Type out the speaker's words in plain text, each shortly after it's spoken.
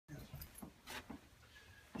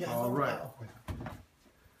All right.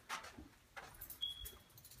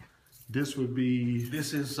 This would be.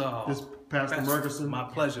 This is this Pastor Murchison. My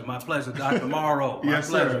pleasure, Dr. Morrow. Yes,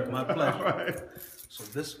 sir. My pleasure. All right. So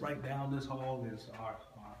this right down this hall is our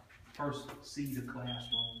first seated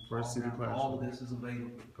classroom. First seated classroom. All of this is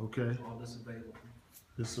available. Okay. All this is available.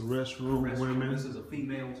 This is a restroom, women. This is a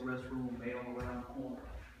female's restroom, male around the corner.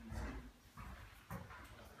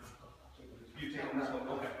 You taking this one?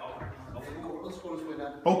 Okay. Let's go this way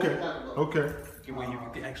now. Okay. Okay. Where you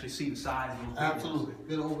can actually see the size of those Absolutely.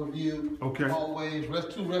 Good overview. Okay. Hallways.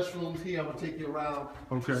 Two restrooms here. I'm gonna take you around.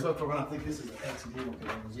 Okay. Circle around. I think this is an exit here.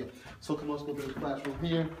 Okay. Yeah. So come on, let's go to the classroom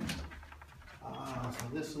here. So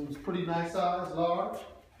this one's pretty nice size, large.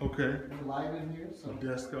 Okay. There's light in here. So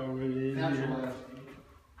Desk already in natural here. light.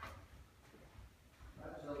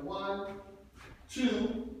 So 1,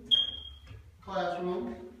 2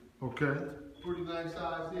 classrooms. Okay. Pretty nice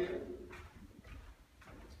size here.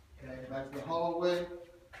 Okay, back to the hallway.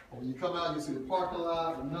 When you come out, you see the parking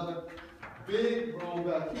lot. Another big room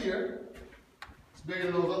back here. It's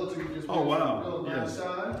bigger than those other two you just Oh, wow. mentioned. Really nice Yes.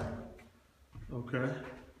 size. Okay.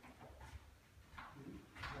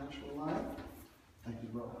 Natural light. Thank you,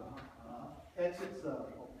 bro. Exits.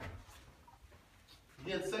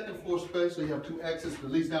 Again, second floor space, so you have 2 exits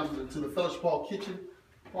that leads down to the Fellowship Hall kitchen.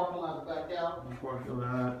 Parking lot back out. Parking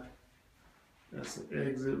lot. That's an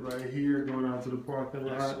exit right here going out to the parking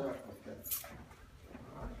lot. Yes, sir. Okay.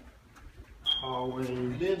 Hallway.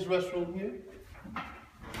 Men's restroom here.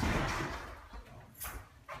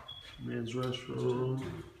 Men's restroom.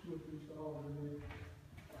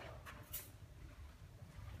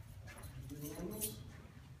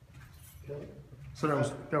 Okay. So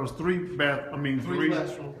that was 3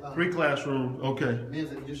 classrooms. 3 classrooms. Okay.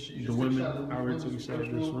 Men's, you just The women. I already took a shot at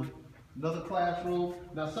this one. Another classroom.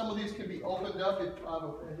 Now some of these can be opened up if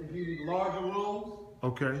you need larger rooms.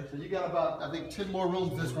 Okay. So you got about, I think, 10 more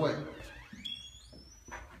rooms this way.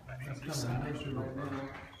 That's kind of an issue right now.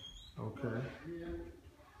 Okay.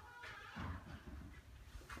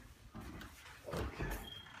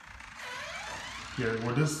 Yeah.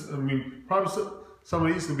 Well, probably some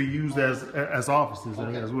of these can be used as offices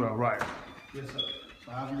as well, right? Yes, sir.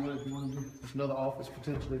 So however you want to do. There's another office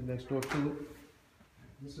potentially next door to it.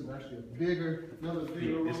 This is actually another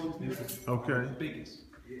bigger room. Okay. Biggest.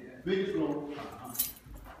 Biggest room.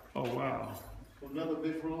 Oh wow. Another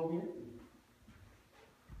big room here.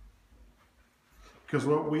 Because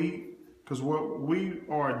what we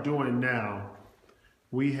are doing now,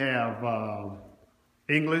 we have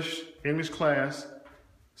English class,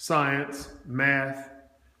 science, math,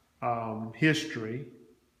 history,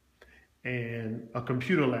 and a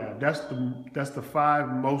computer lab. That's the 5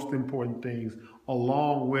 most important things,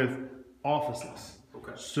 along with offices.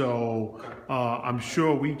 Okay. So I'm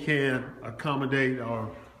sure we can accommodate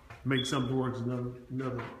or make something work.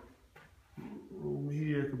 Another room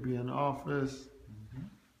here could be an office.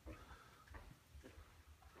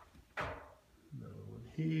 Another one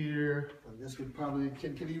here. And this would probably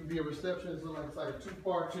can even be a reception. It's like a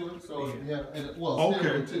 2-part to it. So you have Okay.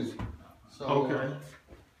 stairway too. So Okay.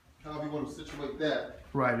 However you want to situate that.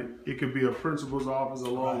 Right. It could be a principal's office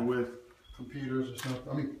along with Computers or something.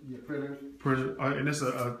 I mean, printers. and it's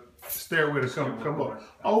a stairway to come up.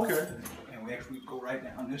 Okay. And we actually go right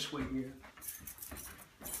down this way here.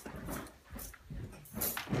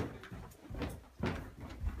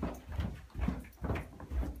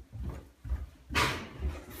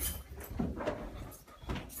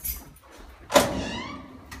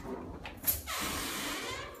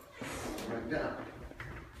 Right down.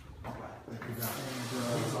 And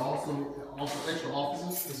there's also extra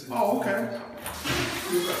offices. Oh, okay.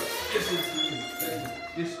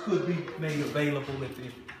 This could be made available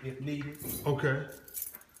if needed. Okay.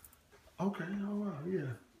 Okay. Oh wow. Yeah.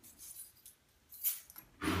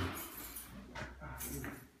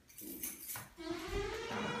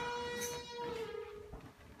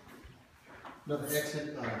 Another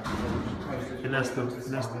exit. And that's the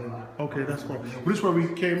okay. That's fine. Well, this is where we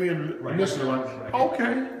came in initially. Right?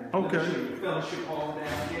 Okay. Okay. Fellowship hall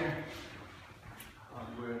down here,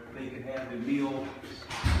 where they can have the meal.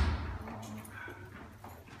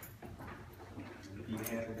 If you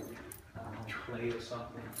have a play or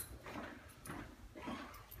something.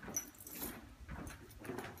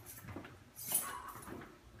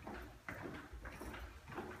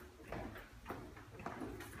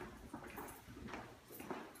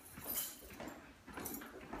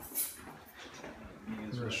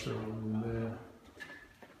 Restroom there.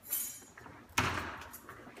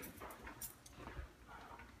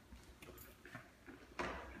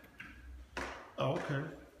 Oh, okay.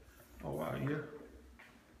 Oh wow. Yeah.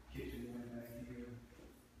 Kitchen back here.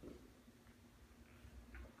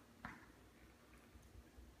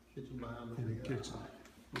 behind in the kitchen.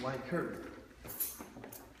 white curtain.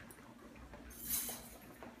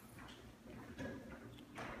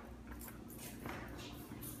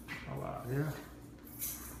 Oh wow, yeah.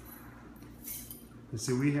 And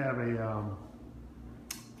see, we have a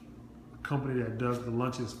company that does the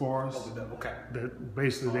lunches for us. Okay. That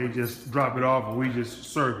basically they just drop it off and we just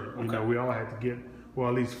serve it. You know, we all have to get, well,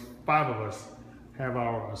 at least 5 of us have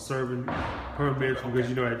our serving permits because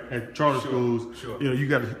you know at charter schools, you know, you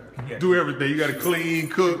got to do everything. You got to clean,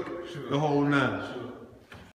 cook, the whole nine.